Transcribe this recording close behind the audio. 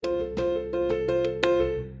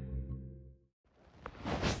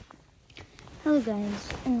Hello guys,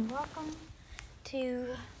 and welcome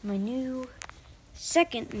to my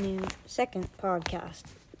second podcast.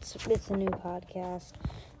 It's a new podcast.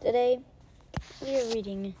 Today we are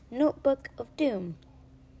reading Notebook of Doom,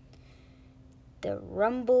 The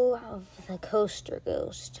Rumble of the Coaster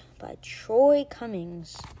Ghost by Troy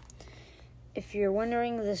Cummings. If you're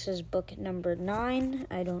wondering, this is book number 9.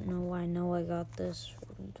 I don't know why I got this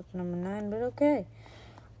book number 9, but okay.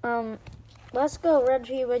 Let's go. Read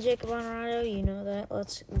to you by Jacob Honorado. You know that.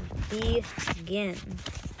 Let's begin.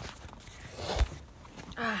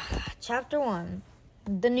 Chapter 1.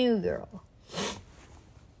 The New Girl.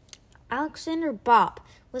 Alexander Bopp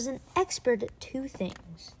was an expert at two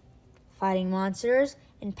things: fighting monsters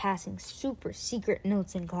and passing super secret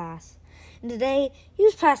notes in class. And today, he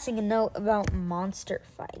was passing a note about monster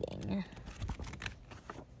fighting.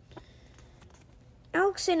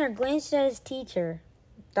 Alexander glanced at his teacher,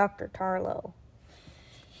 Dr. Tarlow.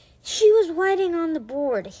 She was writing on the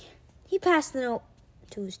board. He passed the note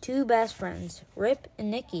to his two best friends, Rip and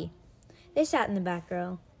Nikki. They sat in the back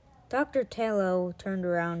row. Dr. Tarlow turned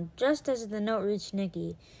around just as the note reached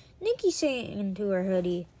Nikki. Nikki sang into her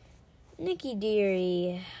hoodie. "Nikki,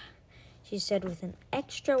 dearie," she said with an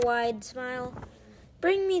extra-wide smile.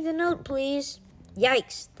 "Bring me the note, please."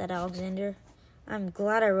 "Yikes," said Alexander. "I'm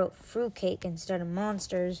glad I wrote fruitcake instead of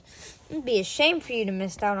monsters. It'd be a shame for you to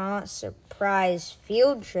miss out on a surprise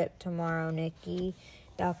field trip tomorrow, Nikki,"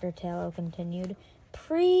 Dr. Tarlow continued.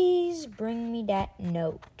 "Please bring me that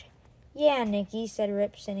note." "Yeah, Nikki," said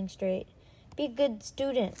Rip, sitting straight. "Be a good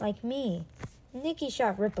student like me." Nikki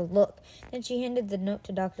shot Rip a look. Then she handed the note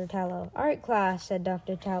to Dr. Tarlow. "All right, class," said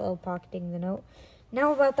Dr. Tarlow, pocketing the note.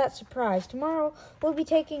 "Now about that surprise. Tomorrow we'll be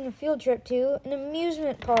taking a field trip to an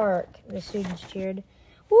amusement park." The students cheered.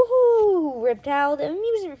 "Woohoo!" Rip howled. "An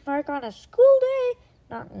amusement park on a school day?"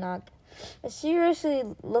 Knock, knock. A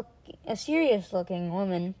serious-looking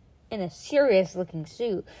woman in a serious-looking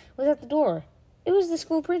suit was at the door. It was the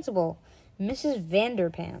school principal, Mrs.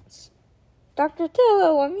 Vanderpants. "Dr.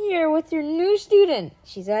 Tarlow, I'm here with your new student,"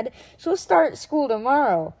 she said. "She'll start school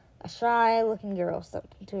tomorrow." A shy-looking girl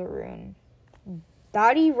stepped into her room.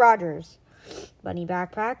 Dottie Rogers. Bunny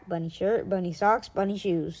backpack, bunny shirt, bunny socks, bunny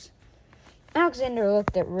shoes. Alexander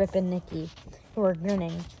looked at Rip and Nikki, who were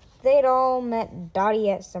grinning. They'd all met Dottie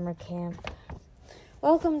at summer camp.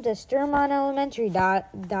 "Welcome to Sturmont Elementary,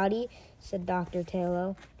 Dottie," said Dr.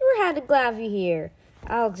 Tarlow. "We're glad to have you here."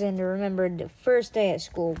 Alexander remembered the first day at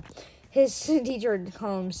school. His teacher would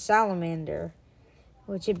call him Salamander,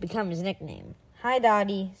 which had become his nickname. "Hi,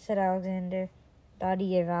 Dottie," said Alexander.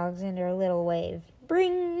 Dottie gave Alexander a little wave.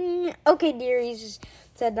 "Bring..." "Okay, dearies,"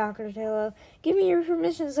 said Dr. Tarlow. "Give me your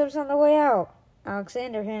permission slips on the way out."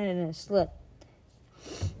 Alexander handed in a slip.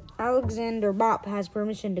 "Alexander Bopp has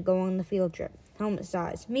permission to go on the field trip. Helmet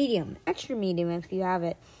size, medium, extra medium if you have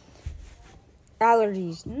it.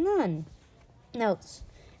 Allergies, none. Notes.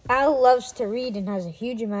 Al loves to read and has a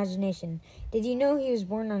huge imagination. Did you know he was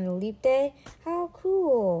born on a leap day? How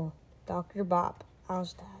cool." Dr. Bopp,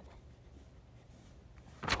 Al's dad.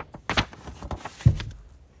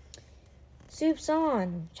 Soup's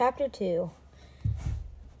on. Chapter 2.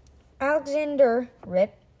 Alexander,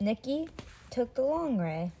 Rip, Nikki took the long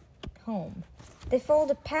way home. They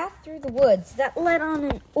followed a path through the woods that led on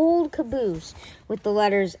an old caboose with the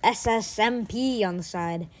letters SSMP on the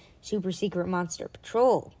side. Super Secret Monster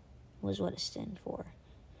Patrol was what it stood for.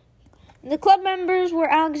 The club members were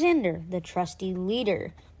Alexander, the trusty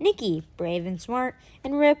leader, Nikki, brave and smart,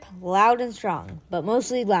 and Rip, loud and strong, but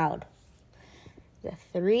mostly loud. The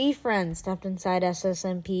three friends stepped inside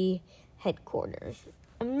SSMP headquarters.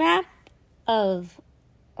 A map on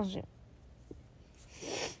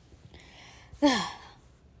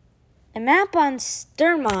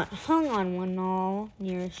Sturmont hung on one wall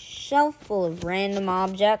near a shelf full of random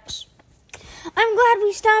objects. "I'm glad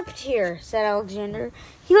we stopped here," said Alexander.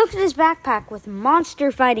 He looked at his backpack with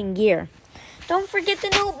monster fighting gear. "Don't forget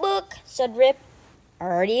the notebook," said Rip.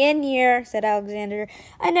 "Already in here," said Alexander.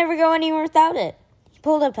 "I never go anywhere without it." He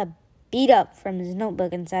pulled up a beat-up from his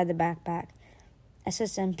notebook inside the backpack.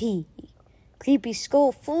 SSMP. Creepy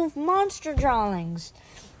skull full of monster drawings.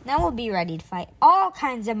 "Now we'll be ready to fight all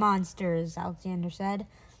kinds of monsters," Alexander said.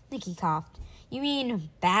 Nikki coughed. "You mean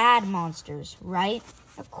bad monsters, right?"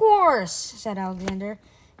 "Of course," said Alexander.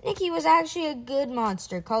 Nikki was actually a good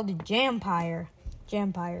monster called a Jampire.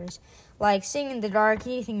 Jampires like seeing in the dark,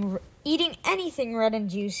 eating anything red and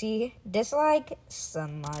juicy, dislike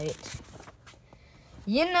sunlight.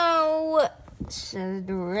 "You know," said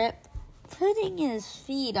Rip, putting his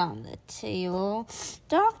feet on the table,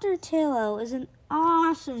 "Dr. Tarlow is an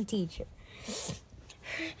awesome teacher.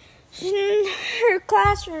 Her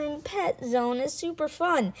classroom pet zone is super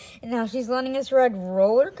fun. And now she's letting us ride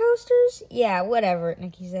roller coasters? Yeah, whatever,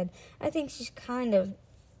 Nikki said. I think she's kind of...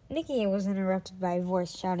 Nikki was interrupted by a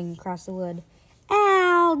voice shouting across the wood.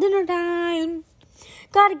 Al, dinner time!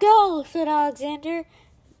 Gotta go, said Alexander,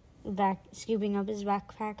 scooping up his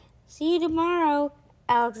backpack. See you tomorrow.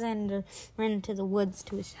 Alexander ran into the woods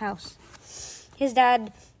to his house. His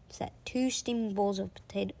dad set 2 steaming bowls of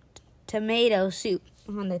tomato soup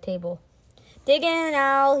on the table. Dig in,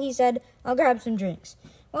 Al, he said. I'll grab some drinks.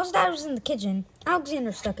 While his dad was in the kitchen,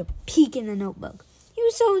 Alexander stuck a peek in the notebook. He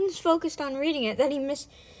was so focused on reading it that he missed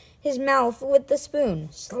his mouth with the spoon.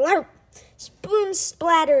 Slurp! Spoon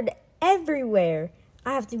splattered everywhere.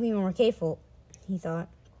 I have to be more careful, he thought.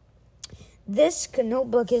 This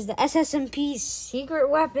notebook is the SSMP's secret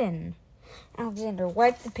weapon. Alexander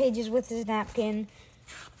wiped the pages with his napkin.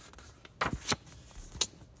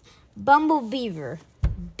 Bumble Beaver.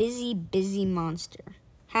 Busy monster.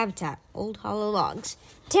 Habitat. Old hollow logs.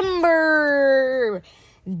 Timber.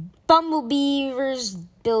 Bumble beavers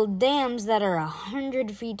build dams that are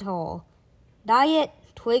 100 feet tall. Diet.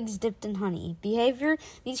 Twigs dipped in honey. Behavior.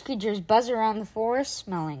 These creatures buzz around the forest,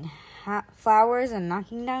 smelling flowers and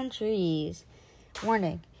knocking down trees.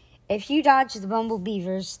 Warning. If you dodge the bumble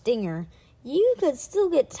beaver's stinger, you could still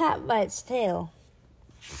get tapped by its tail.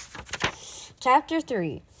 Chapter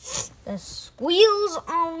 3. The Squeals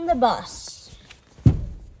on the Bus.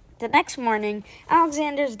 The next morning,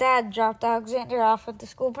 Alexander's dad dropped Alexander off at the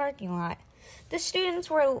school parking lot. The students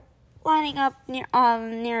were lining up near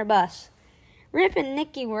a bus. Rip and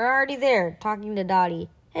Nikki were already there, talking to Dottie.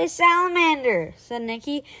 Hey, Salamander, said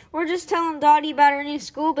Nikki. We're just telling Dottie about our new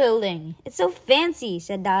school building. It's so fancy,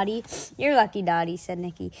 said Dottie. You're lucky, Dottie, said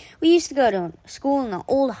Nikki. We used to go to school in the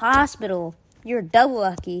old hospital. You're double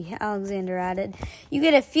lucky, Alexander added. You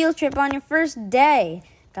get a field trip on your first day.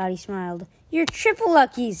 Dottie smiled. You're triple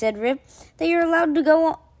lucky, said Rip, that you're allowed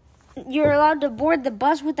to board the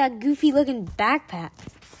bus with that goofy-looking backpack.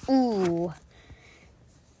 Ooh.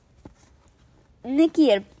 Nikki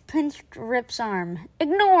had pinched Rip's arm.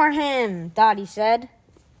 Ignore him, Dottie said.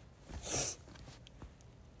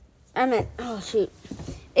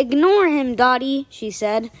 Ignore him, Dottie, she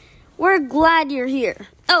said. We're glad you're here.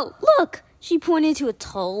 Oh, look, she pointed to a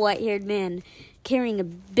tall, white-haired man carrying a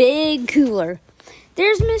big cooler.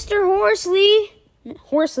 There's Mr. Horsley.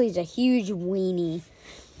 Horsley's a huge weenie,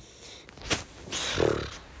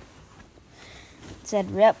 said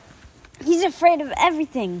Rip. He's afraid of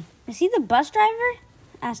everything. Is he the bus driver?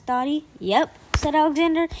 Asked Dottie. Yep, said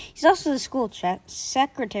Alexander. He's also the school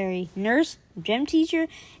secretary, nurse, gym teacher,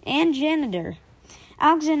 and janitor.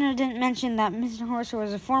 Alexander didn't mention that Mr. Horsley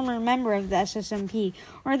was a former member of the SSMP,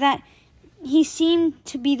 or that he seemed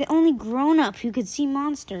to be the only grown-up who could see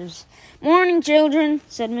monsters. Morning, children,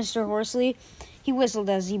 said Mr. Horsley. He whistled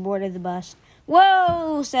as he boarded the bus.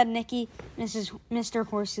 Whoa, said Nikki. Mr.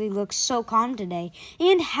 Horsley looks so calm today.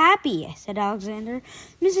 And happy, said Alexander.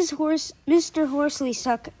 Mr. Horsley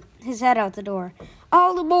stuck his head out the door.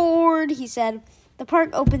 All aboard, he said. The park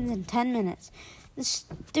opens in 10 minutes. The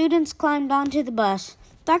students climbed onto the bus.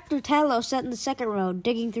 Dr. Tallow sat in the second row,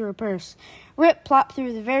 digging through her purse. Rip plopped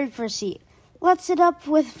through the very first seat. Let's sit up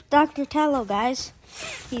with Dr. Tallow, guys,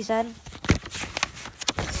 he said.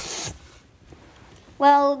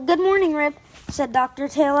 Well, good morning, Rip, said Dr.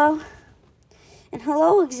 Tallow. And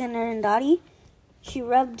hello, Alexander and Dottie. She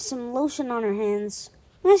rubbed some lotion on her hands.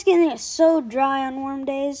 My skin is so dry on warm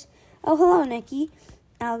days. Oh, hello, Nikki.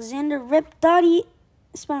 Alexander, Rip, Dottie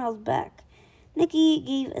smiled back. Nikki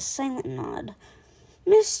gave a silent nod.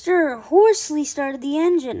 Mr. Horsley started the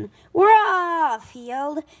engine. We're off, he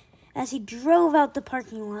yelled. As he drove out the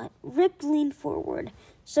parking lot, Rip leaned forward.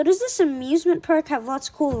 So does this amusement park have lots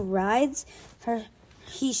of cool rides?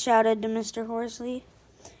 He shouted to Mr. Horsley.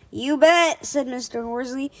 You bet, said Mr.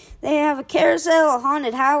 Horsley. They have a carousel, a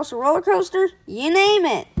haunted house, a roller coaster, you name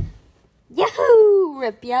it. Yahoo!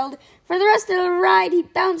 Rip yelled. For the rest of the ride, he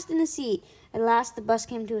bounced in his seat. At last, the bus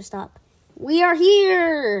came to a stop. We are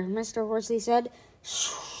here, Mr. Horsley said.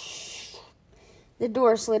 The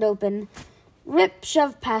door slid open. Rip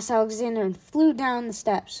shoved past Alexander and flew down the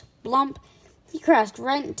steps. Blump. He crashed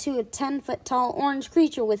right into a 10-foot-tall orange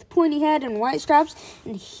creature with pointy head and white straps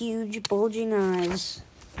and huge bulging eyes.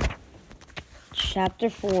 Chapter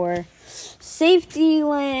 4. Safety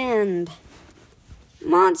Land.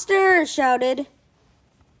 Monster! Shouted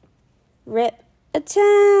Rip.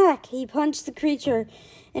 Attack! He punched the creature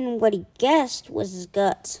in what he guessed was his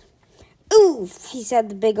guts. Oof, he said,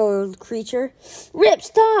 the big old creature. Rip,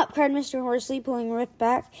 stop, cried Mr. Horsley, pulling Rip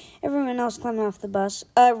back. Everyone else climbed off the bus.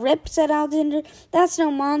 Rip, said Alexander. That's no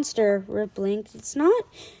monster, Rip blinked. It's not?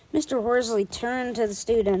 Mr. Horsley turned to the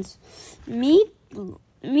students. Meet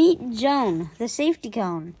Joan, the safety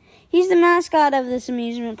cone. He's the mascot of this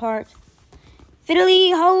amusement park.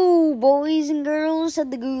 Fiddly-ho, boys and girls,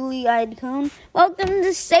 said the googly-eyed cone. Welcome to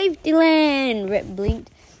Safetyland, Rip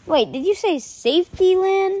blinked. Wait, did you say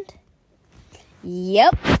Safetyland?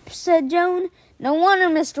 Yep, said Joan. No wonder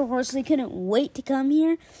Mr. Horsley couldn't wait to come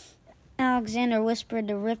here. Alexander whispered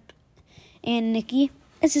to Rip and Nicky.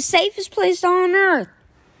 It's the safest place on earth.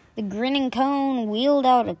 The grinning cone wheeled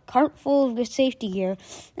out a cart full of safety gear.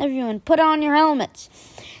 Everyone, put on your helmets.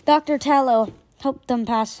 Dr. Tallow helped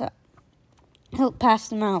pass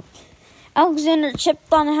them out. Alexander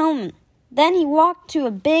chipped on a helmet. Then he walked to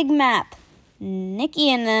a big map. Nicky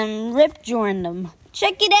and Rip joined him.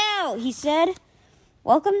 Check it out, he said.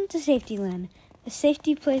 Welcome to Safetyland, the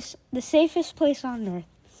safest place on earth.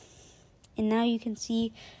 And now you can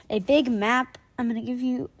see a big map. I'm going to give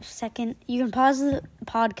you a second. You can pause the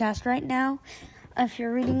podcast right now if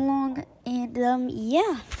you're reading long. And,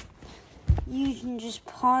 you can just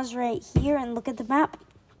pause right here and look at the map.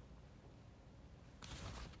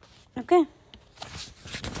 Okay.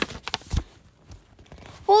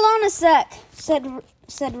 Hold on a sec, said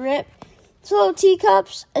Rip. Slow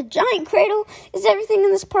teacups, a giant cradle. Is everything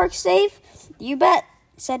in this park safe? You bet,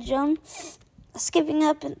 said Joan, skipping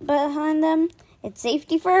up behind them. It's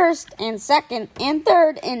safety first, and second, and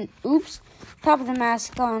third, and oops, top of the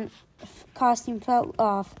mask costume fell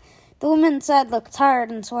off. The woman inside looked tired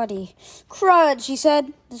and sweaty. Crud, she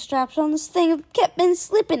said. The straps on this thing have kept been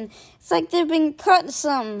slipping. It's like they've been cut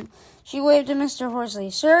some. She waved to Mr. Horsley.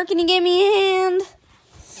 Sir, can you give me a hand?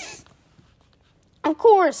 Of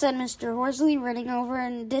course, said Mr. Horsley, running over.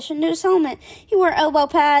 In addition to his helmet, he wore elbow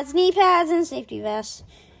pads, knee pads, and safety vests.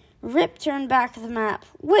 Rip turned back to the map.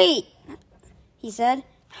 Wait, he said.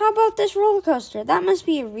 How about this roller coaster? That must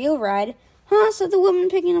be a real ride. Huh, said the woman,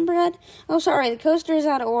 picking up her head. Oh, sorry, the coaster is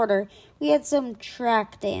out of order. We had some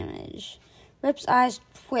track damage. Rip's eyes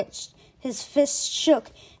twitched. His fists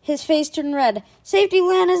shook. His face turned red.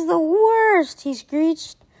 Safetyland is the worst, he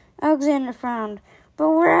screeched. Alexander frowned. But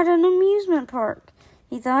we're at an amusement park,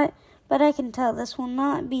 he thought. But I can tell this will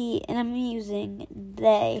not be an amusing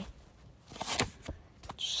day.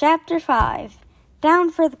 Chapter 5. Down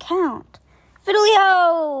for the count.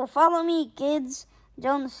 Fiddly-ho! Follow me, kids.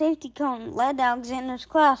 Joan the safety cone led Alexander's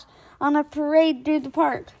class on a parade through the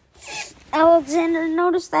park. Alexander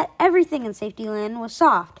noticed that everything in Safetyland was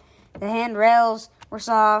soft. The handrails were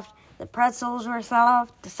soft, the pretzels were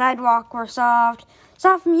soft, the sidewalk were soft,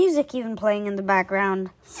 soft music even playing in the background.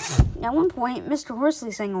 At one point, Mr.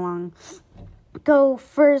 Horsley sang along.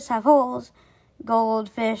 Gophers have holes,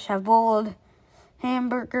 goldfish have bold,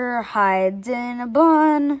 hamburger hides in a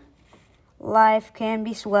bun. Life can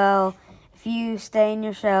be swell if you stay in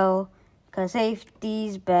your shell, 'cause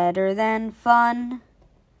safety's better than fun.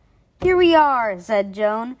 Here we are, said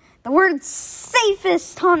Joan, the world's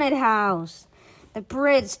safest haunted house. The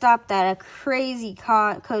parade stopped at a cozy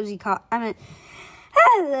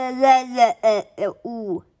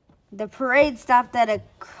The parade stopped at a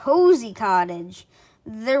cozy cottage.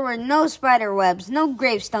 There were no spider webs, no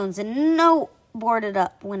gravestones, and no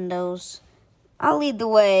boarded-up windows. I'll lead the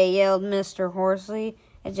way, yelled Mr. Horsley,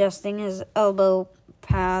 adjusting his elbow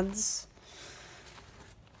pads.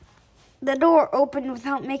 The door opened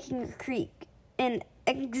without making a creak, and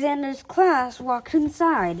Alexander's class walked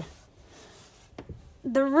inside.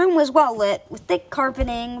 The room was well lit, with thick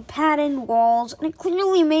carpeting, padded walls, and it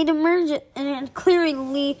clearly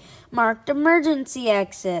marked emergency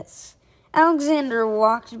exits. Alexander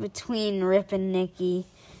walked between Rip and Nicky.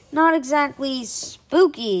 Not exactly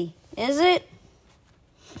spooky, is it?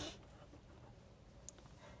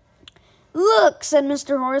 Look, said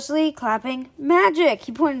Mr. Horsley, clapping. Magic!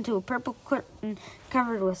 He pointed to a purple curtain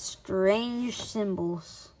covered with strange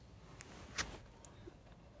symbols.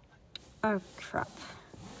 Oh, crap.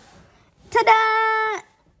 Ta-da!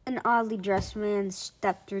 An oddly dressed man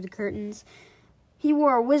stepped through the curtains. He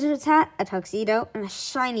wore a wizard's hat, a tuxedo, and a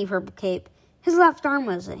shiny purple cape. His left arm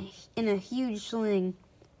was in a huge sling.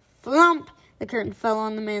 Flump! The curtain fell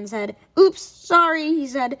on the man's head. Oops, sorry, he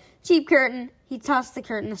said. Cheap curtain. He tossed the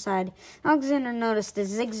curtain aside. Alexander noticed a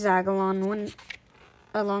zigzag along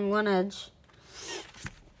one edge.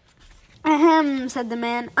 Ahem, said the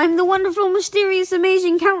man. I'm the wonderful, mysterious,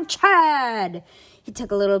 amazing Count Chad. He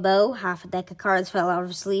took a little bow. Half a deck of cards fell out of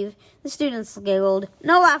his sleeve. The students giggled.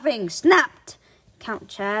 No laughing! Snapped! Count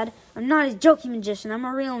Chad. I'm not a jokey magician. I'm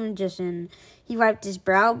a real magician. He wiped his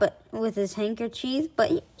brow with his handkerchief, but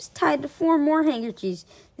he was tied to 4 more handkerchiefs.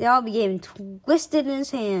 They all became twisted in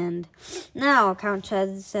his hand. Now, Count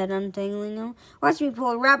Chad said, untangling them, watch me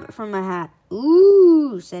pull a rabbit from my hat.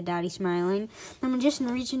 Ooh, said Daddy, smiling. The magician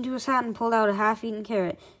reached into his hat and pulled out a half-eaten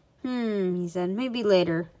carrot. He said, maybe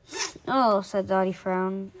later. Oh, said Dottie,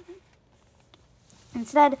 frowned.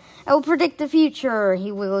 Instead, I will predict the future.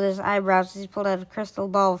 He wiggled his eyebrows as he pulled out a crystal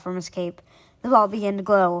ball from his cape. The ball began to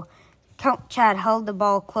glow. Count Chad held the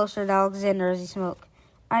ball closer to Alexander as he spoke.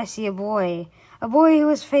 I see a boy who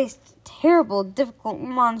has faced terrible, difficult,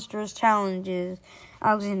 monstrous challenges.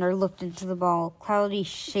 Alexander looked into the ball. Cloudy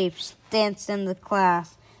shapes danced in the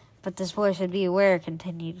class. But this boy should be aware,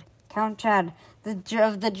 continued Count Chad,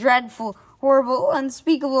 of the dreadful, horrible,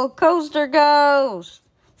 unspeakable coaster ghost.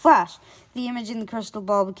 Flash! The image in the crystal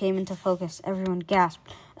ball came into focus. Everyone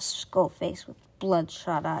gasped. A skull face with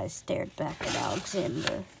bloodshot eyes stared back at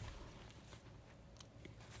Alexander.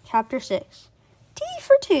 Chapter 6. Tea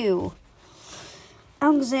for 2.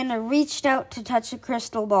 Alexander reached out to touch the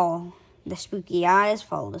crystal ball. The spooky eyes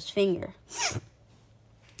followed his finger.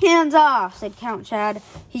 Hands off, said Count Chad.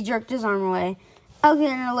 He jerked his arm away.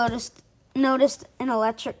 Alexander noticed an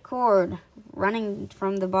electric cord running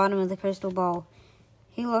from the bottom of the crystal ball.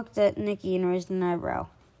 He looked at Nicky and raised an eyebrow.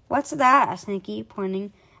 What's that? Asked Nicky,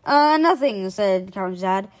 pointing. Nothing, said Count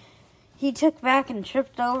Chad. He took back and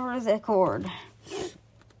tripped over the cord.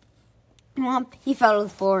 Whomp, he fell to the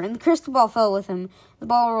floor, and the crystal ball fell with him. The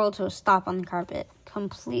ball rolled to a stop on the carpet,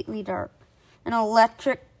 completely dark. An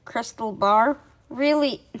electric crystal bar?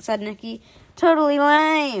 Really, said Nicky. Totally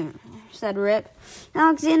lame, said Rip.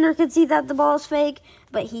 Alexander could see that the ball was fake,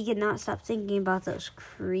 but he could not stop thinking about those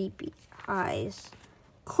creepy eyes.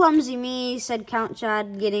 Clumsy me, said Count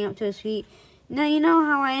Chad, getting up to his feet. Now you know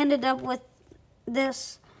how I ended up with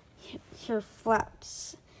this? He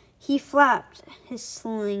flapped his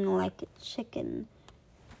sling like a chicken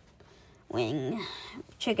wing.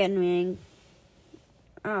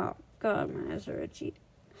 Oh, God, my eyes are itchy.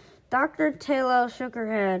 Dr. Taylor shook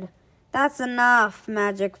her head. That's enough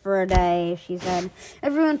magic for a day, she said.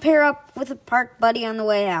 Everyone pair up with a park buddy on the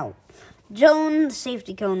way out. Joan, the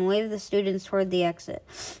safety cone, waved the students toward the exit.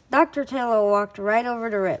 Dr. Taylor walked right over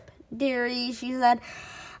to Rip. Dearie, she said,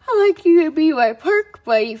 I'd like you to be my park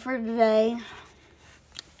buddy for today.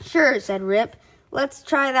 Sure, said Rip. Let's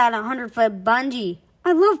try that 100-foot bungee.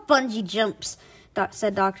 I love bungee jumps,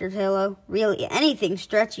 said Dr. Taylor. Really, anything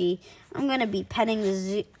stretchy. I'm going to the petting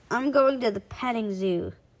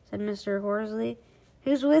zoo, said Mr. Horsley.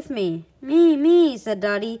 Who's with me? Me, said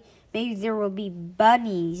Dottie. Maybe there will be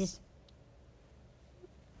bunnies.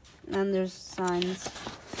 And there's signs.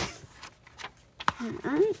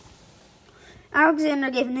 Alexander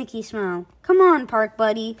gave Nicky a smile. Come on, park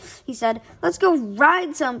buddy, he said. Let's go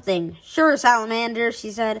ride something. Sure, Salamander, she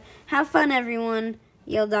said. Have fun, everyone,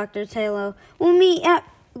 yelled Dr. Taylor. We'll meet at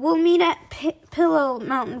Pillow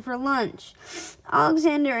Mountain for lunch.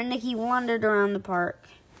 Alexander and Nicky wandered around the park.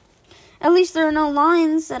 At least there are no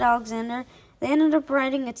lines, said Alexander. They ended up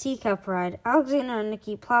riding a teacup ride. Alexander and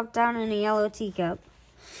Nicky plopped down in a yellow teacup.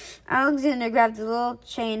 Alexander grabbed the little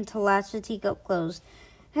chain to latch the teacup closed.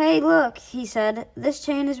 Hey, look, he said. This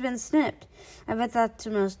chain has been snipped. I bet that's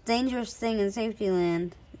the most dangerous thing in Safety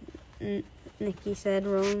Land, Nicky said,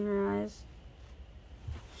 rolling her eyes.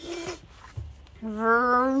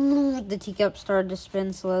 The teacup started to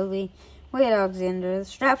spin slowly. Wait, Alexander, the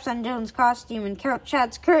straps on Joan's costume and Count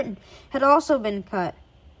Chad's curtain had also been cut.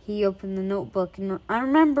 He opened the notebook, and I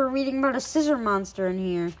remember reading about a scissor monster in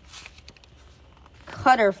here.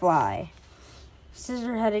 Cutterfly.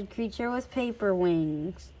 Scissor-headed creature with paper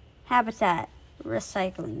wings. Habitat.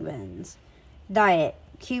 Recycling bins. Diet.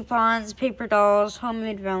 Coupons, paper dolls,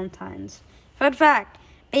 homemade valentines. Fun fact.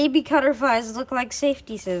 Baby cutterflies look like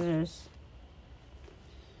safety scissors.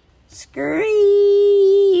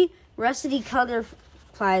 Scurry! Rusty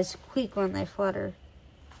cutterflies squeak when they flutter.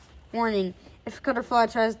 Warning. If a cutterfly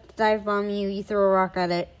tries to dive bomb you, you throw a rock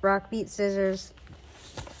at it. Rock beats scissors.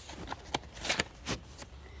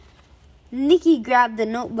 Nicky grabbed the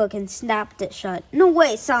notebook and snapped it shut. No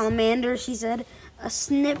way, Salamander, she said. A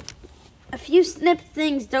few snipped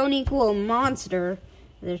things don't equal a monster.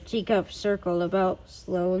 Their teacup circled about,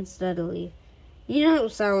 slow and steadily. You know,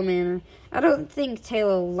 Salamander, I don't think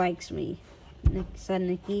Taylor likes me, said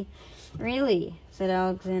Nicky. Really, said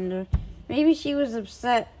Alexander. Maybe she was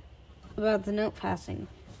upset about the note passing.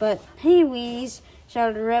 But, hey, Wheeze,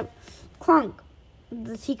 shouted Rip. Clunk.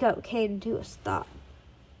 The teacup came to a stop.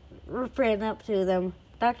 Rip ran up to them.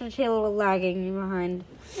 Dr. Taylor was lagging behind.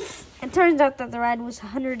 It turns out that the ride was a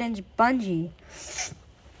 100-inch bungee.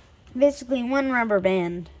 Basically, one rubber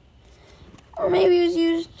band. Or maybe it was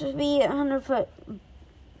used to be 100-foot...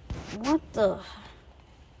 What the...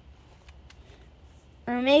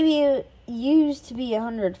 Or maybe it used to be a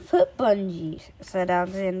 100-foot bungee, said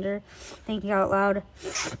Alexander, thinking out loud.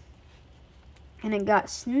 And it got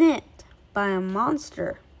snipped by a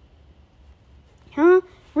monster. Huh?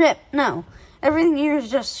 Rip, no. Everything here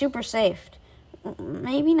is just super safe.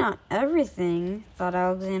 Maybe not everything, thought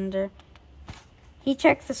Alexander. He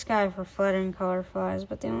checked the sky for fluttering color flies,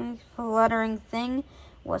 but the only fluttering thing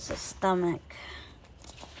was his stomach.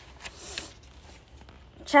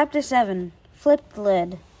 Chapter 7. Flip the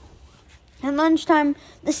lid. At lunchtime,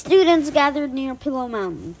 the students gathered near Pillow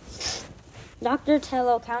Mountain. Dr.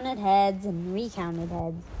 Tello counted heads and recounted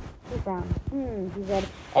heads. He frowned. He said,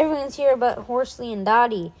 everyone's here but Horsley and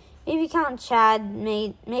Dottie. Maybe Count Chad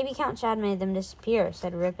made them disappear,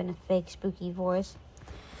 said Rip in a fake spooky voice.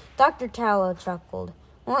 Dr. Tallow chuckled.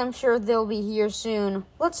 Well, I'm sure they'll be here soon.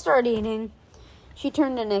 Let's start eating. She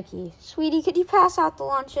turned to Nikki. Sweetie, could you pass out the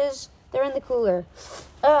lunches? They're in the cooler.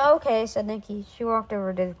 Okay, said Nikki. She walked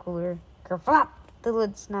over to the cooler. Kerflop! The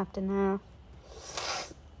lid snapped in half.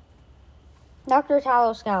 Dr.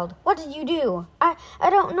 Tallow scowled. What did you do? I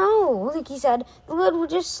don't know, Nikki said. The lid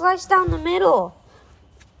would just slice down the middle.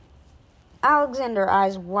 Alexander's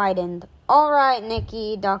eyes widened. All right,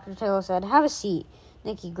 Nikki, Dr. Taylor said. Have a seat.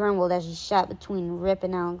 Nikki grumbled as she sat between Rip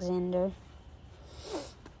and Alexander.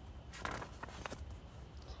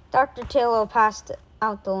 Dr. Taylor passed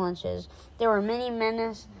out the lunches. There were many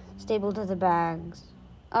menus stapled to the bags.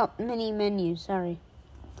 Many menus, sorry.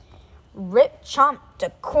 Rip chomped a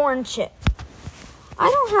corn chip. I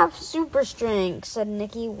don't have super strength, said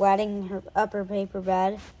Nikki, wadding her upper paper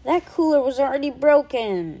bag. That cooler was already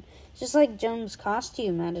broken. Just like Joan's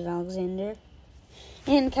costume, added Alexander.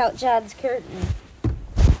 And Count Chad's curtain.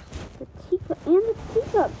 The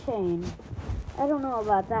teacup chain. I don't know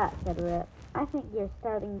about that, said Rip. I think you're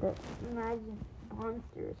starting to imagine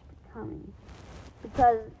monsters becoming.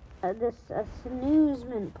 Because this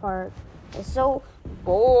snoozement part is so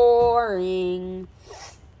boring.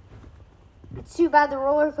 It's too bad the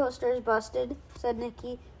roller coaster is busted, said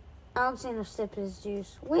Nikki. Alexander sipped his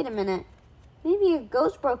juice. Wait a minute. Maybe a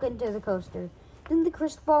ghost broke into the coaster. Didn't the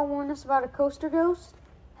crystal ball warn us about a coaster ghost?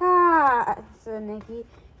 Ha, said Nikki.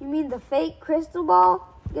 You mean the fake crystal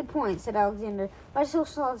ball? Good point, said Alexander. I still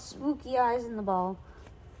saw the spooky eyes in the ball.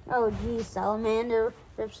 Oh, geez, salamander,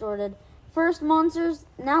 Rip sorted. First monsters,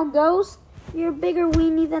 now ghosts? You're a bigger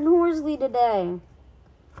weenie than Horsley today.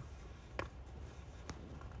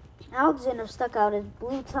 Alexander stuck out his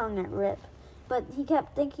blue tongue at Rip, but he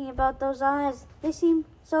kept thinking about those eyes. They seemed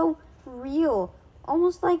so real,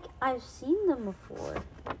 almost like I've seen them before.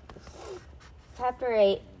 Chapter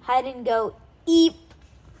 8, Hide and Go Eep.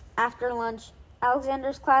 After lunch,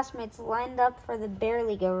 Alexander's classmates lined up for the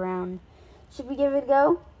barely go round. Should we give it a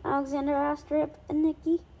go? Alexander asked Rip and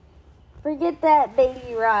Nikki. Forget that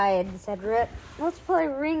baby ride, said Rip. Let's play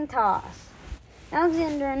ring toss.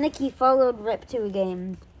 Alexander and Nikki followed Rip to a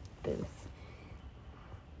game booth.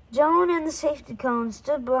 Joan and the safety cone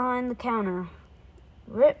stood behind the counter.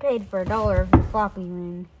 Rip paid for $1 for the floppy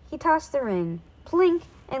ring. He tossed the ring. Plink,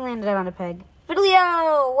 and landed on a peg.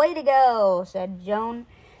 Fiddly-o! Way to go, said Joan.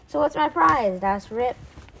 So what's my prize? Asked Rip.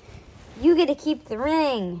 You get to keep the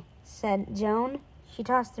ring, said Joan. She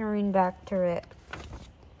tossed the ring back to Rip.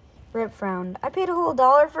 Rip frowned. I paid a whole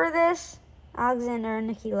 $1 for this? Alexander and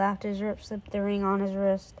Nikki laughed as Rip slipped the ring on his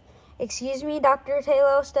wrist. Excuse me, Dr.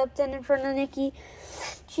 Taylor stepped in front of Nikki.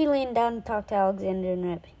 She leaned down to talk to Alexander and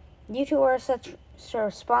Rip. You two are such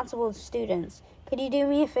responsible students. Could you do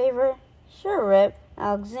me a favor? Sure, Rip.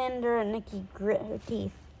 Alexander and Nikki grit her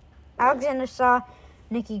teeth. Alexander saw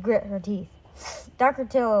Nikki grit her teeth. Dr.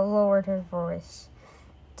 Taylor lowered her voice.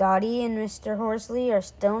 Dottie and Mr. Horsley are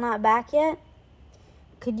still not back yet?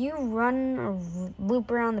 Could you run a loop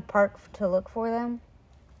around the park to look for them?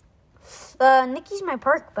 Nikki's my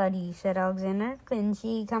park buddy, said Alexander. Can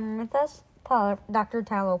she come with us? Dr.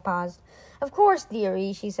 Tallow paused. Of course,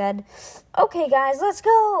 dearie, she said. Okay, guys, let's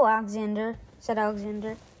go, said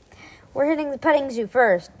Alexander. We're hitting the petting zoo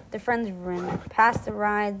first. The friends ran past the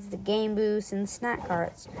rides, the game booths, and snack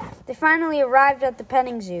carts. They finally arrived at the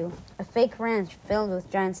petting zoo, a fake ranch filled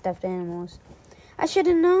with giant stuffed animals. I should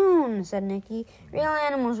have known, said Nikki. Real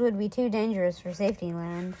animals would be too dangerous for safety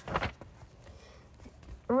land.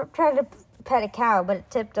 Rip tried to pet a cow, but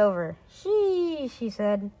it tipped over. She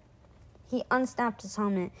said. He unsnapped his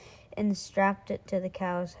helmet and strapped it to the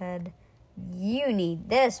cow's head. You need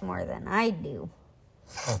this more than I do.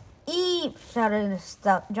 Eep! Shouted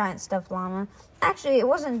a giant stuffed llama. Actually, it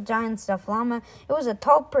wasn't a giant stuffed llama. It was a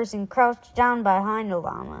tall person crouched down behind a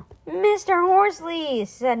llama. Mr. Horsley,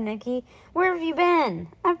 said Nicky. Where have you been?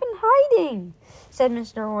 I've been hiding, said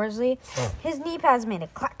Mr. Horsley. His knee pads made a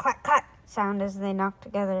clack, clack, clack sound as they knocked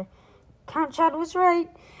together. Count Chad was right.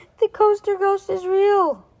 The coaster ghost is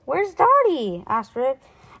real. Where's Dottie? Asked Rip.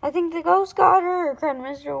 I think the ghost got her, cried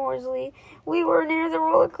Mr. Horsley. We were near the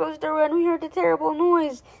roller coaster when we heard a terrible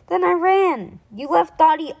noise. Then I ran. You left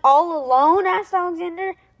Dottie all alone? Asked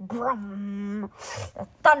Alexander. Grum! A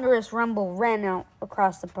thunderous rumble ran out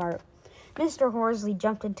across the park. Mr. Horsley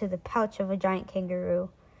jumped into the pouch of a giant kangaroo.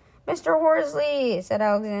 Mr. Horsley, said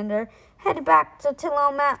Alexander, head back to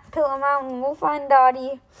Pillow Mountain. We'll find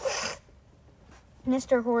Dottie.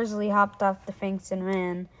 Mr. Horsley hopped off the fence and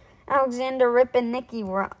ran. Alexander, Rip, and Nicky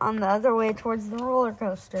were on the other way towards the roller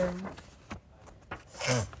coaster.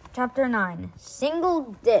 Chapter 9.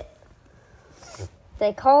 Single Dip.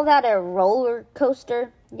 They call that a roller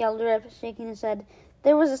coaster, yelled Rip, shaking his head.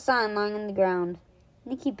 There was a sign lying on the ground.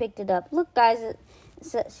 Nicky picked it up. Look, guys,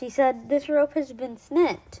 she said, this rope has been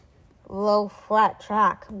snipped. Low, flat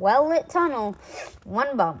track. Well-lit tunnel.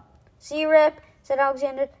 One bump. See, Rip, said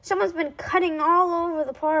Alexander. Someone's been cutting all over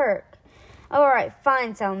the park. All right,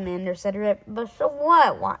 fine, Salamander, said Rip. But so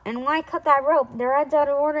what? And why cut that rope? Their ride's out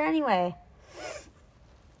of order anyway.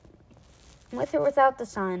 With or without the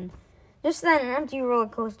sign. Just then, an empty roller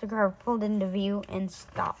coaster car pulled into view and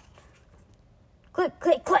stopped. Click,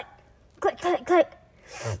 click, click. Click, click, click.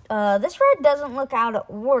 This ride doesn't look out of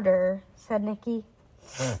order, said Nicky.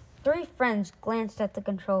 Three friends glanced at the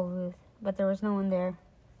control booth, but there was no one there.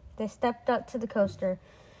 They stepped up to the coaster.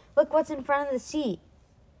 Look what's in front of the seat.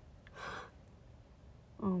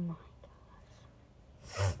 Oh my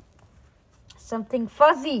gosh. Something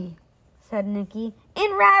fuzzy, said Nicky.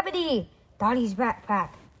 In Rabbity! Dottie's backpack,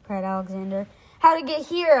 cried Alexander. How'd it get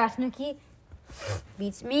here? Asked Nicky.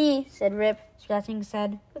 Beats me, said Rip, scratching his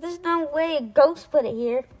head. But there's no way a ghost put it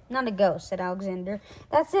here. Not a ghost, said Alexander.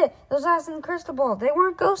 That's it. Those eyes in the crystal ball. They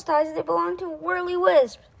weren't ghost eyes. They belonged to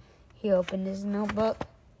Whirly-Wisp. He opened his notebook.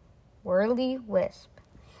 Whirly-Wisp.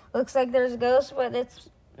 Looks like there's a ghost, but it's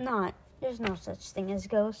not. There's no such thing as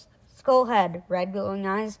ghosts. Skull head, red glowing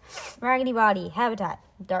eyes, raggedy body, habitat,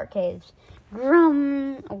 dark caves.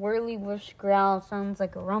 Grum! A Whirly-Wisp growl sounds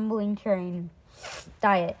like a rumbling train.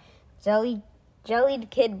 Diet, jellied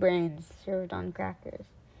kid brains served on crackers.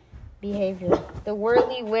 Behavior, the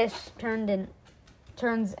Whirly-Wisp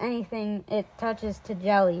turns anything it touches to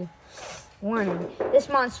jelly. Warning, this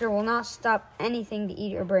monster will not stop anything to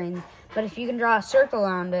eat your brains, but if you can draw a circle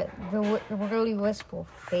around it, the Whirly-Wisp will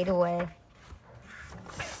fade away.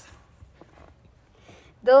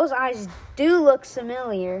 Those eyes do look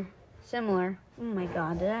similar. Oh my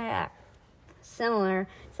god, did I act? Similar,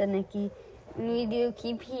 said Nicky. And we do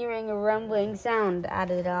keep hearing a rumbling sound,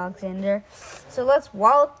 added Alexander. So let's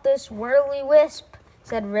wallop this Whirly-Wisp,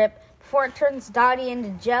 said Rip, before it turns Dottie into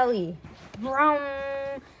jelly. Brum!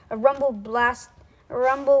 A rumble blasted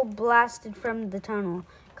from the tunnel.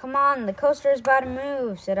 Come on, the coaster is about to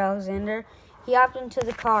move, said Alexander. He hopped into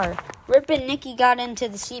the car. Rip and Nicky got into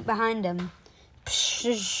the seat behind him.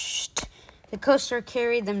 Psst. The coaster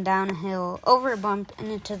carried them down a hill, over a bump,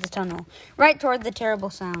 and into the tunnel, right toward the terrible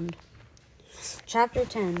sound. Chapter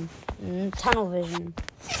 10. Tunnel Vision.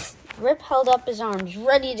 Rip held up his arms,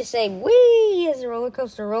 ready to say wee as the roller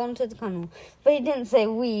coaster rolled into the tunnel. But he didn't say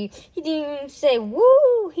wee. He didn't even say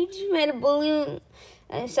woo. He just made a balloon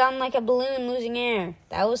sound like a balloon losing air.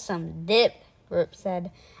 That was some dip, Rip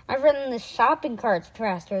said. I've ridden the shopping carts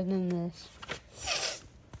faster than this.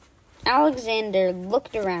 Alexander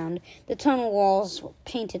looked around. The tunnel walls were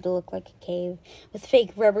painted to look like a cave, with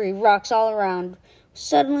fake rubbery rocks all around.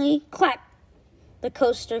 Suddenly, clap! The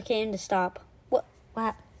coaster came to stop.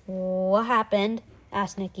 What happened?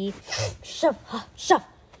 Asked Nicky. Shove, shove.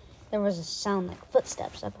 There was a sound like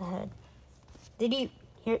footsteps up ahead. Did y'all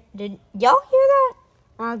hear that?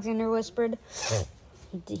 Alexander whispered.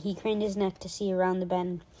 He craned his neck to see around the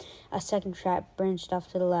bend. A second trap branched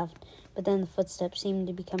off to the left, but then the footsteps seemed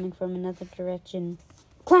to be coming from another direction.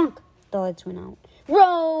 Clunk! The lights went out.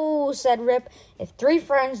 Row! Said Rip. If three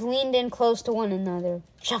friends leaned in close to one another.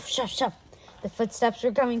 Shove, shove, shove. The footsteps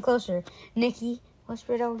were coming closer. Nicky,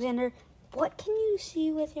 whispered Alexander, what can you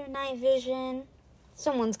see with your night vision?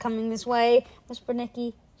 Someone's coming this way, whispered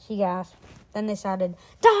Nicky. She gasped. Then they shouted,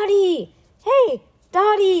 Dottie! Hey,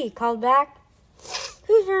 Dottie! Called back.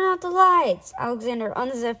 Who turned out the lights? Alexander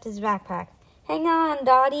unzipped his backpack. Hang on,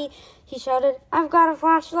 Dottie, he shouted. I've got a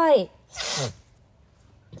flashlight.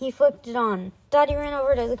 He flipped it on. Dottie ran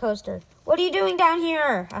over to the coaster. What are you doing down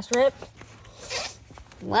here? Asked Rip.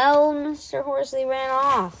 Well, Mr. Horsley ran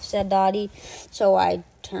off, said Dottie, so I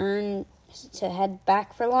turned to head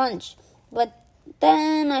back for lunch. But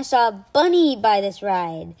then I saw Bunny by this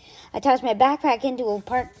ride. I tossed my backpack into a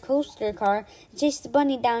parked coaster car and chased the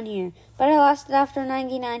bunny down here, but I lost it after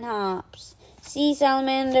 99 hops. See,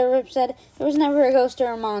 Salamander, Rip said, there was never a ghost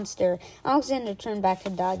or a monster. Alexander turned back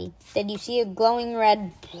to Dottie. Did you see a glowing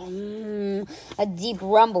red boom? A deep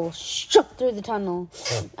rumble shook through the tunnel.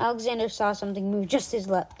 Alexander saw something move just as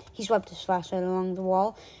left. He swept his flashlight along the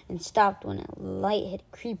wall and stopped when a light hit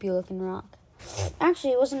a creepy-looking rock.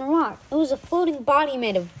 Actually, it wasn't a rock. It was a floating body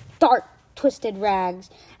made of dark, twisted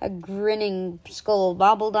rags. A grinning skull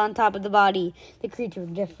bobbled on top of the body. The creature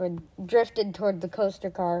drifted toward the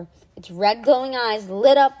coaster car. Its red glowing eyes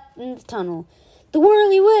lit up in the tunnel. The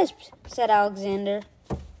Whirly-Wisp, said Alexander.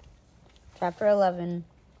 Chapter 11.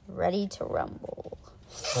 Ready to rumble.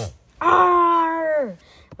 Arr!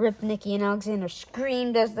 Rip, Nicky, and Alexander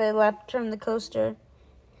screamed as they leapt from the coaster.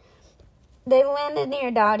 They landed near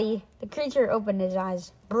Dottie. The creature opened his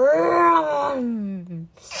eyes. Brum!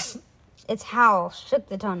 Its howl shook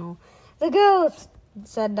the tunnel. The ghost,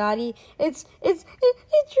 said Dottie. It's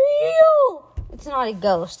real. It's not a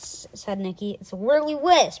ghost, said Nicky. It's a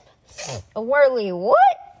Whirly-Wisp. A whirly what?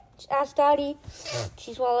 Asked Dottie.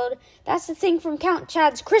 She swallowed. That's the thing from Count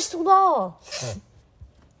Chad's crystal ball.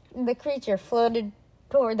 The creature floated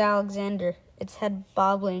toward Alexander, its head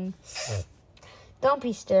bobbling. Don't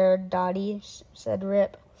be scared, Dottie, said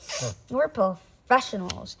Rip. We're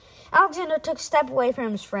professionals. Alexander took a step away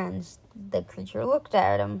from his friends. The creature looked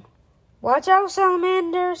at him. Watch out,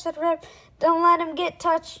 Salamander, said Rip. Don't let him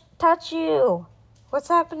touch you. What's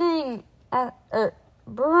happening?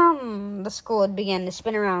 Brum. The skull began to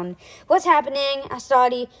spin around. What's happening? Asked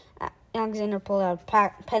Dottie. Alexander pulled out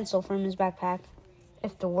a pencil from his backpack.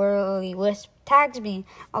 If the Whirly-Wisp tags me,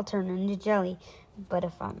 I'll turn into jelly. But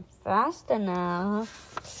if I'm fast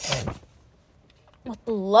enough... With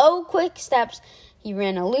low, quick steps, he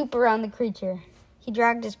ran a loop around the creature. He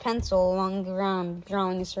dragged his pencil along the ground,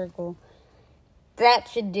 drawing a circle. That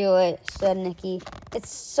should do it, said Nicky.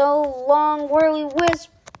 It's so long,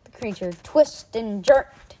 Whirly-Wisp. The creature twisted and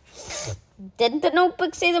jerked. Didn't the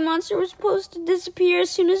notebook say the monster was supposed to disappear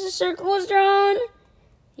as soon as the circle was drawn?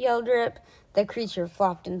 Yelled Rip. The creature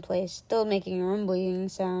flopped in place, still making a rumbling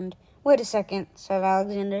sound. Wait a second, said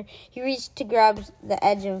Alexander. He reached to grab the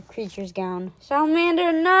edge of the creature's gown.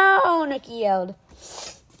 Salamander, no! Nicky yelled.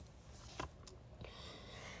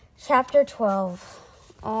 Chapter 12.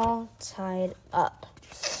 All tied up.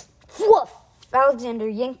 Woof! Alexander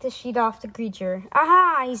yanked the sheet off the creature.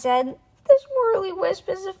 Aha, he said. This Whirly-Wisp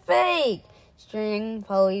is a fake. String,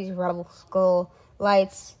 pulleys, rubble skull,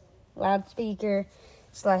 lights, loudspeaker,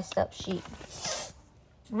 sliced up sheet.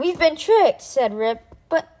 We've been tricked, said Rip.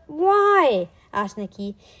 But why? Asked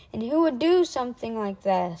Nicky. And who would do something like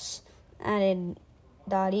this? Added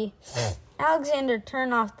Dottie. Alexander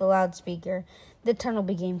turned off the loudspeaker. The tunnel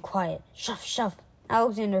became quiet. Shuff, shuff.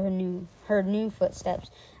 Alexander heard new footsteps.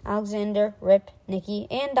 Alexander, Rip, Nicky,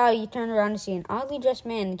 and Dottie turned around to see an oddly dressed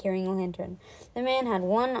man carrying a lantern. The man had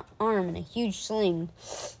one arm and a huge sling.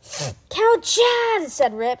 Count Chad,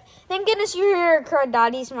 said Rip. Thank goodness you're here, cried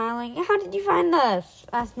Dottie, smiling. How did you find us?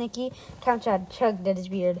 Asked Nicky. Count Chad tugged at his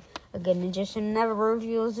beard. A good magician never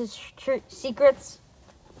reveals his secrets.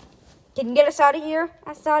 Can you get us out of here?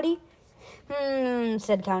 Asked Dottie.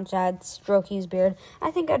 Said Count Chad, stroking his beard. I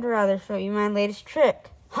think I'd rather show you my latest trick.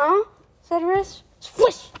 Huh? Said Rip.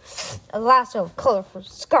 Swish! A lasso of colorful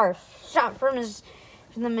scarf shot from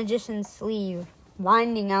the magician's sleeve,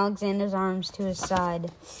 binding Alexander's arms to his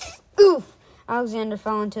side. Oof! Alexander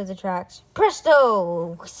fell into the tracks.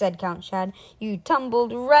 Presto! Said Count Chad. You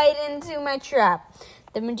tumbled right into my trap.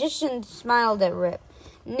 The magician smiled at Rip.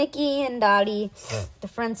 Nicky and Dottie, the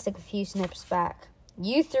friends took a few steps back.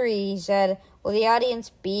 You three, he said, will the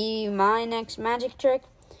audience be my next magic trick?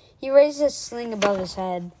 He raised his sling above his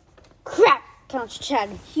head. Crap! Count Chad,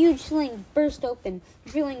 a huge sling burst open,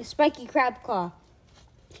 revealing a spiky crab claw.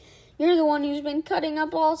 You're the one who's been cutting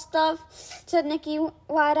up all stuff, said Nicky,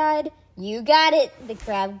 wide-eyed. You got it,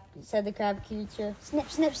 said the crab creature. Snip,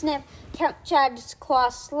 snip, snip. Count Chad's claw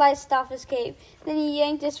sliced off his cape. Then he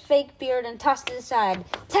yanked his fake beard and tossed it aside.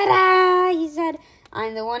 Ta-da! He said.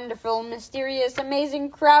 I'm the wonderful, mysterious,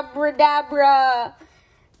 amazing Crabradabra.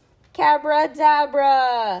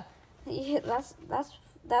 Cabradabra.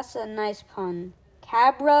 That's a nice pun.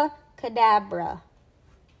 Cabra-cadabra.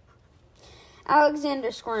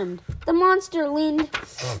 Alexander squirmed. The monster leaned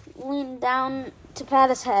down to pat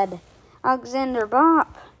his head. Alexander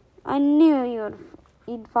Bop, I knew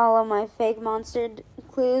you'd follow my fake monster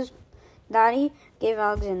clues. Dottie gave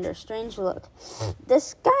Alexander a strange look.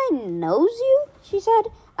 This guy knows you? She said.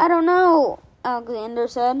 I don't know, Alexander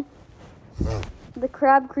said. The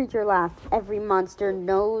crab creature laughed. Every monster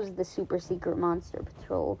knows the super secret monster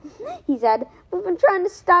patrol, he said. We've been trying to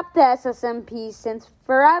stop the SSMP since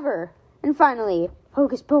forever. And finally,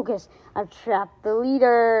 hocus pocus, I've trapped the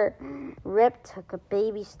leader. Rip took a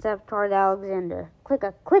baby step toward Alexander. Click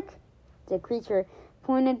a click. The creature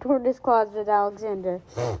pointed toward his claws at Alexander.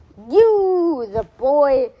 You, the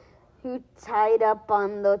boy who tied up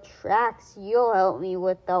on the tracks, you'll help me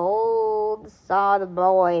with the old saw the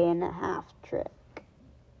boy in a half trick.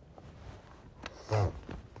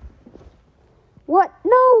 What?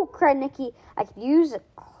 No, cried Nicky. I could use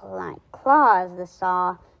my claws, the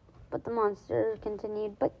saw. But the monster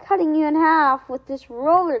continued, but cutting you in half with this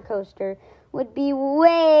roller coaster would be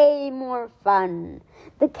way more fun.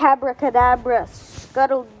 The Cabracadabra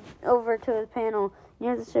scuttled over to the panel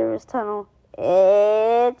near the service tunnel.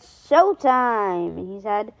 It's showtime, he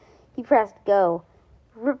said. He pressed go.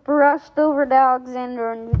 Rip rushed over to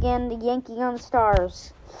Alexander and began to yanking on the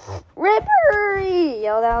stars. Rip, hurry!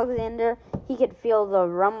 Yelled Alexander. He could feel the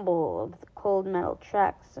rumble of the cold metal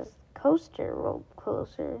tracks as the coaster rolled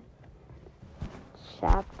closer.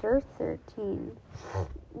 Chapter 13.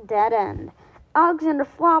 Dead end. Alexander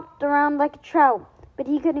flopped around like a trout, but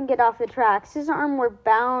he couldn't get off the tracks. His arms were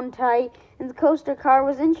bound tight, and the coaster car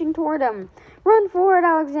was inching toward him. Run forward,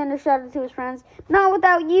 Alexander shouted to his friends. Not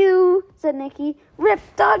without you, said Nicky. Rip,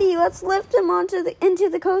 Dottie, let's lift him into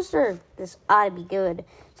the coaster. This ought to be good,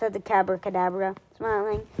 said the Cabracadabra,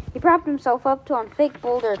 smiling. He propped himself up to a fake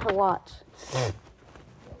boulder to watch.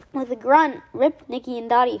 With a grunt, Rip, Nicky, and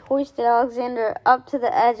Dottie hoisted Alexander up to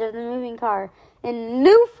the edge of the moving car, and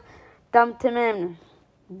noof, dumped him in.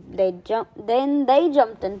 They jumped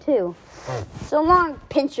in too. So long,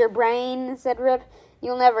 pinch your brain, said Rip.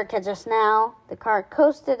 You'll never catch us now. The car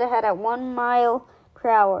coasted ahead at 1 mile per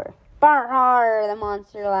hour. Bar har, the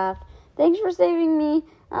monster laughed. Thanks for saving me,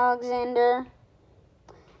 Alexander.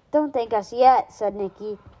 Don't thank us yet, said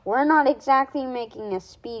Nicky. We're not exactly making a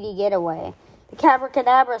speedy getaway. The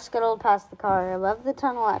Cabracadabra scuttled past the car, above the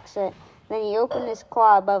tunnel exit. Then he opened his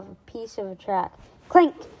claw above a piece of a track.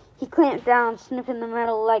 Clink! He clamped down, snipping the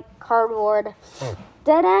metal like cardboard.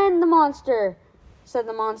 Dead end, the monster, said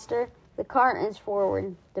the monster. The car inched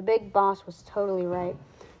forward. The big boss was totally right.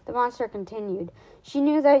 The monster continued. She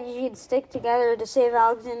knew that she'd stick together to save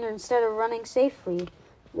Alexander instead of running safely.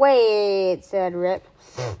 Wait, said Rip.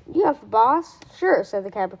 You have a boss? Sure, said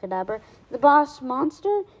the Cabracadabra. The boss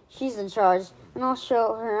monster? She's in charge, and I'll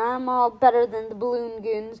show her I'm all better than the Balloon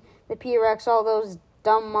Goons, the P-Rex, all those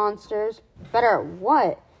dumb monsters. Better at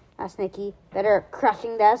what? Asked Nicky. Better at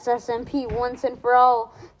crushing the SSMP once and for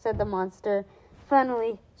all, said the monster.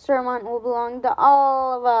 Finally, Sermont will belong to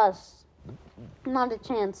all of us. Not a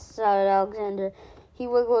chance, shouted Alexander. He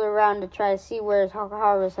wiggled around to try to see where his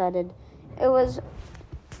car was headed. It was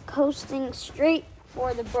coasting straight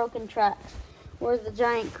for the broken tracks, where the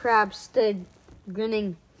giant crab stood,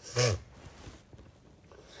 grinning.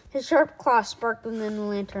 His sharp claws sparkled in the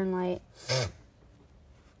lantern light.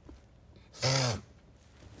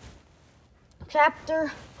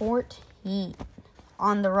 Chapter 14.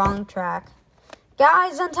 On the wrong track.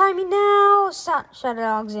 Guys, untie me now! Shouted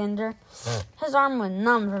Alexander. His arm was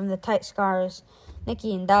numb from the tight scars.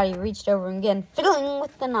 Nicky and Dottie reached over and began fiddling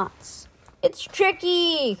with the knots. It's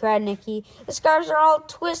tricky, cried Nicky. The scars are all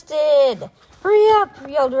twisted. Hurry up,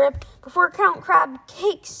 yelled Rip, before Count Crab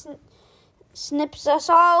snips us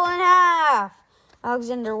all in half.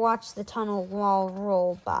 Alexander watched the tunnel wall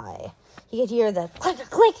roll by. He could hear the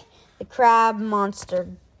click-a-click. The crab monster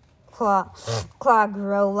claw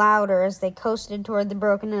grew louder as they coasted toward the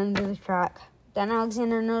broken end of the track. Then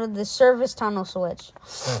Alexander noted the service tunnel switch.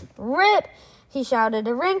 Rip! He shouted,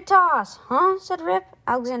 a ring toss! Huh? Said Rip.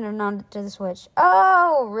 Alexander nodded to the switch.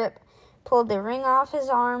 Oh! Rip pulled the ring off his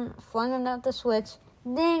arm, flung it at the switch.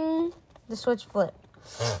 Ding! The switch flipped.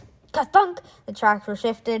 Ka-thunk! The tracks were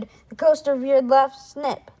shifted. The coaster veered left.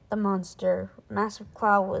 Snip! The monster, massive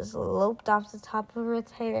claw, was loped off the top of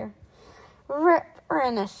its hair. Rip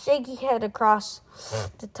ran a shaky head across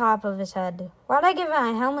the top of his head. Why'd I give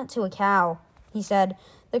my helmet to a cow? He said.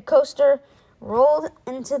 The coaster rolled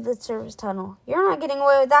into the service tunnel. You're not getting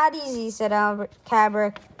away with that easy, said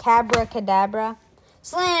Cabracadabra.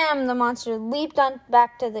 Slam! The monster leaped on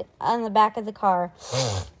the back of the car.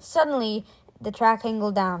 Suddenly, the track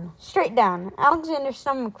angled down, straight down. Alexander's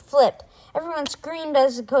stomach flipped. Everyone screamed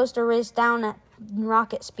as the coaster raced down at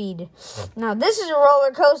rocket speed. Now this is a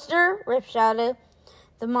roller coaster, Rip shouted.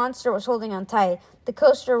 The monster was holding on tight. The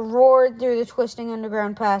coaster roared through the twisting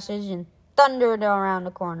underground passage, and thundered around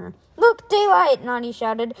the corner. "Look, daylight!" Naughty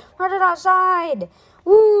shouted. "Run it outside!"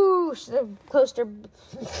 Whoosh! The coaster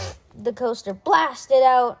blasted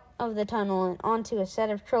out of the tunnel and onto a set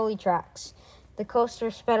of trolley tracks. The coaster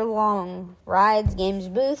sped along. Rides, games,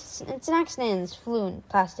 booths, and snack stands flew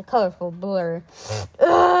past a colorful blur.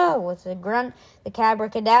 Ugh! With a grunt, the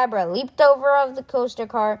Cabracadabra leaped over of the coaster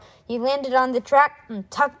car. He landed on the track and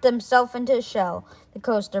tucked himself into a shell. The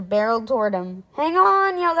coaster barreled toward him. "Hang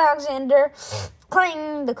on!" yelled Alexander.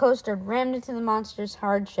 Clang! The coaster rammed into the monster's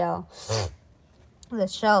hard shell. The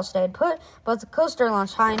shell stayed put, but the coaster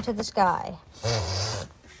launched high into the sky.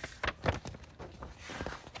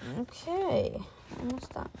 Okay,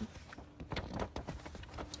 almost done.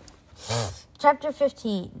 Chapter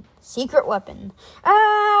 15, Secret Weapon.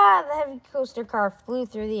 Ah! The heavy coaster car flew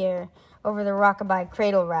through the air over the Rockabye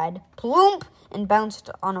Cradle ride, plump, and bounced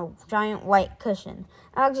on a giant white cushion.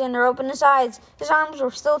 Alexander opened his eyes. His arms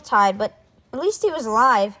were still tied, but at least he was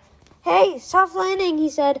alive. "Hey, soft landing," he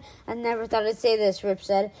said. "I never thought I'd say this," Rip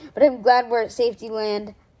said, "but I'm glad we're at safety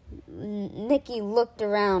land." Nicky looked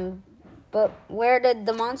around. But where did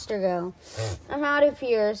the monster go? "I'm out of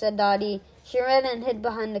here," said Dottie. She ran and hid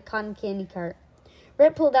behind the cotton candy cart.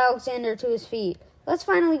 Rip pulled Alexander to his feet. "Let's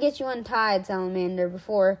finally get you untied, Salamander,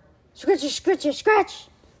 before—" Scritcher, scritcher, scratch!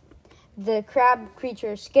 The crab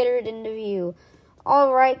creature skittered into view.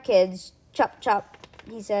 "All right, kids. Chop, chop,"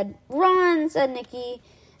 he said. "Run," said Nicky.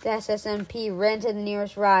 The SSMP ran to the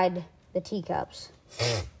nearest ride, the teacups.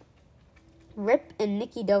 Rip and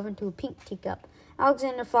Nicky dove into a pink teacup.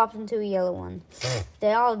 Alexander flopped into a yellow one.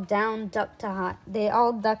 They all ducked down to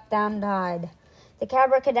hide. The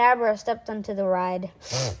Cabracadabra stepped onto the ride.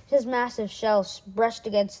 His massive shell brushed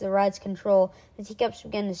against the ride's control. The teacups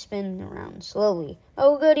began to spin around slowly.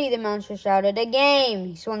 "Oh, goody," the monster shouted. "A game!"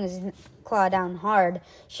 He swung his claw down hard,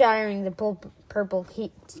 shattering the purple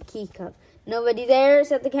teacup. "Nobody there,"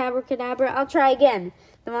 said the Cabracadabra. "I'll try again."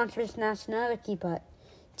 The monster snatched another teacup.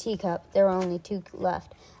 There were only two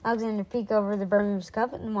left. Alexander peeked over the brim of his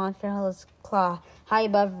cup, and the monster held his claw high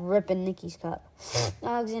above Rip and Nicky's cup.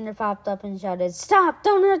 Alexander popped up and shouted, "Stop!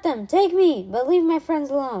 Don't hurt them! Take me! But leave my friends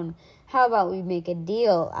alone." "How about we make a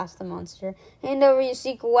deal?" asked the monster. "Hand over your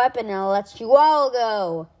secret weapon, and I'll let you all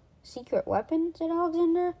go." "Secret weapon?" said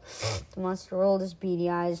Alexander. The monster rolled his beady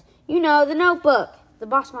eyes. "You know, the notebook. The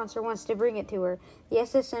boss monster wants to bring it to her. The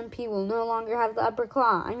SSMP will no longer have the upper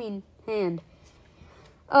hand."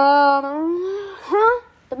 Huh?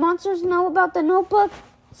 The monsters know about the notebook?"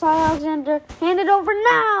 sighed Alexander. "Hand it over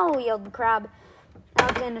now!" yelled the crab.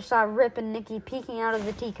 Alexander saw Rip and Nicky peeking out of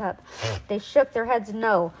the teacup. They shook their heads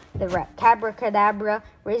no. The Cabracadabra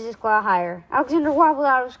raised his claw higher. Alexander wobbled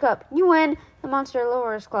out of his cup. "You win!" The monster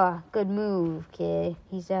lowered his claw. "Good move, kid,"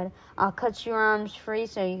 he said. "I'll cut your arms free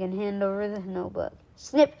so you can hand over the notebook."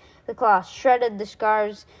 Snip! The claw shredded the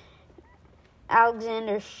scars.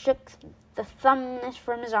 Alexander shook the thumbness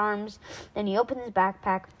from his arms. Then he opened his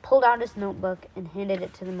backpack, pulled out his notebook, and handed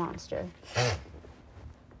it to the monster.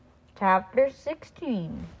 Chapter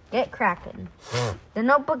 16. Get cracking. "The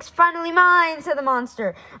notebook's finally mine," said the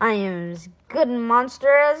monster. "I am as good a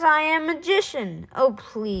monster as I am magician." "Oh,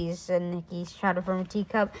 please," said Nicky, shouted from a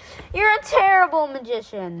teacup. "You're a terrible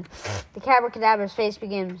magician." The Cabracadabra's face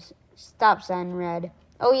became stop sign red.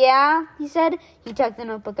 "Oh, yeah?" he said. He tucked the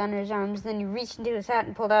notebook under his arms, then he reached into his hat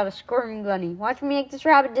and pulled out a squirming bunny. "Watch me make this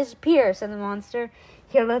rabbit disappear," said the monster.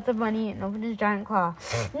 He held out the bunny and opened his giant claw.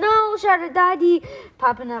 "No!" shouted Dottie,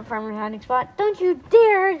 popping up from her hiding spot. "Don't you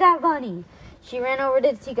dare hurt that bunny!" She ran over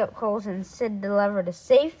to the teacup holes and slid the lever to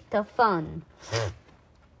safe to fun.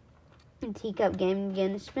 The teacup game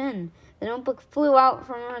began to spin. The notebook flew out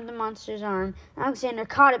from under the monster's arm. Alexander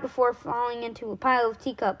caught it before falling into a pile of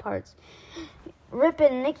teacup parts. Rip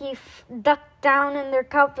and Nicky ducked down in their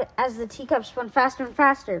cup as the teacup spun faster and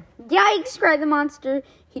faster. "Yikes!" cried the monster.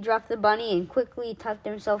 He dropped the bunny and quickly tucked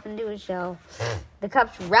himself into his shell. The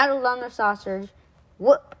cups rattled on the saucers.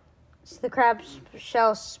 Whoop! The crab's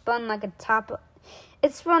shell spun like a top.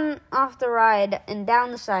 It spun off the ride and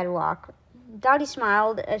down the sidewalk. Dottie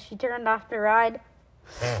smiled as she turned off the ride.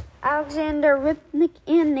 Alexander, Rip,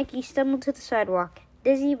 and Nicky stumbled to the sidewalk,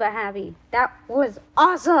 dizzy but happy. "That was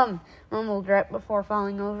awesome," mumbled Rip before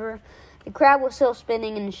falling over. The crab was still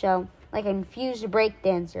spinning in the shell, like a confused break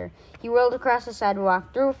dancer. He whirled across the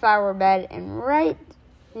sidewalk, through a flower bed, and right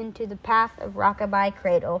into the path of Rockabye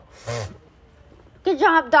Cradle. "Good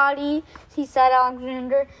job, Dottie," he said,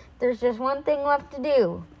 Alexander. "There's just one thing left to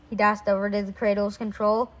do." He dashed over to the cradle's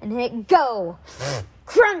control and hit go.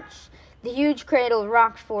 Crunch! The huge cradle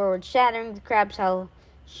rocked forward, shattering the crab's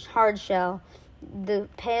hard shell. The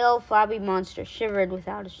pale, flabby monster shivered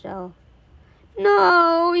without a shell.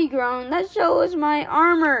 No, he groaned. That shows my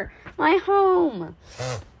armor, my home.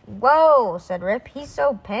 Whoa, said Rip. He's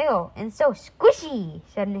so pale and so squishy,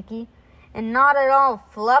 said Nicky. And not at all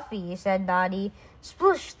fluffy, said Dottie.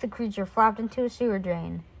 Sploosh, the creature flopped into a sewer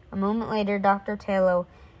drain. A moment later, Dr. Taylor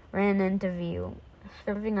ran into view,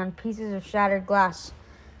 stepping on pieces of shattered glass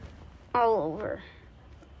all over.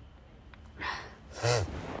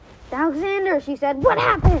 Alexander, she said, what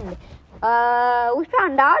happened? We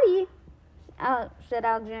found Dottie, said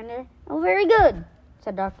Alexander. Oh, very good,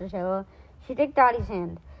 said Dr. Taylor. She took Dottie's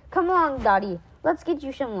hand. Come along, Dottie. Let's get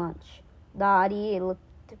you some lunch. Dottie looked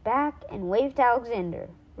back and waved to Alexander,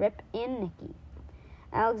 Rip, and Nicky.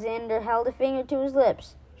 Alexander held a finger to his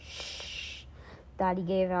lips. Shh. Dottie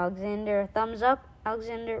gave Alexander a thumbs up.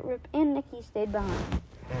 Alexander, Rip, and Nicky stayed behind.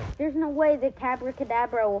 There's no way that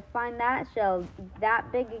Cabracadabra will find that shell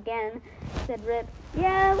that big again, said Rip.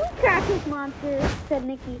 Yeah, we cracked this monster, said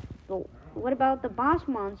Nicky. But what about the boss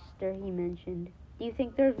monster he mentioned? Do you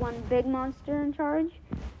think there's one big monster in charge?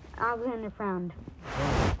 Alexander frowned.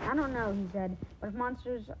 I don't know, he said, but if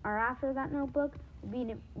monsters are after that notebook,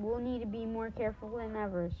 we'll need to be more careful than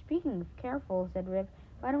ever. Speaking of careful, said Rip,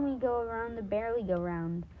 why don't we go around the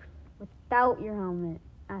barely-go-round without your helmet?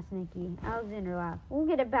 Asked Nicky. Alexander laughed. We'll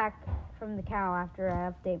get it back from the cow after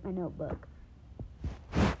I update my notebook.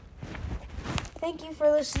 Thank you for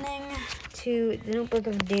listening to The Notebook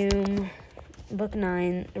of Doom, Book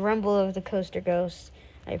 9, The Rumble of the Coaster Ghosts.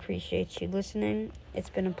 I appreciate you listening. It's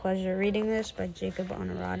been a pleasure reading this by Jacob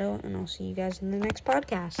Honorado, and I'll see you guys in the next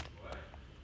podcast.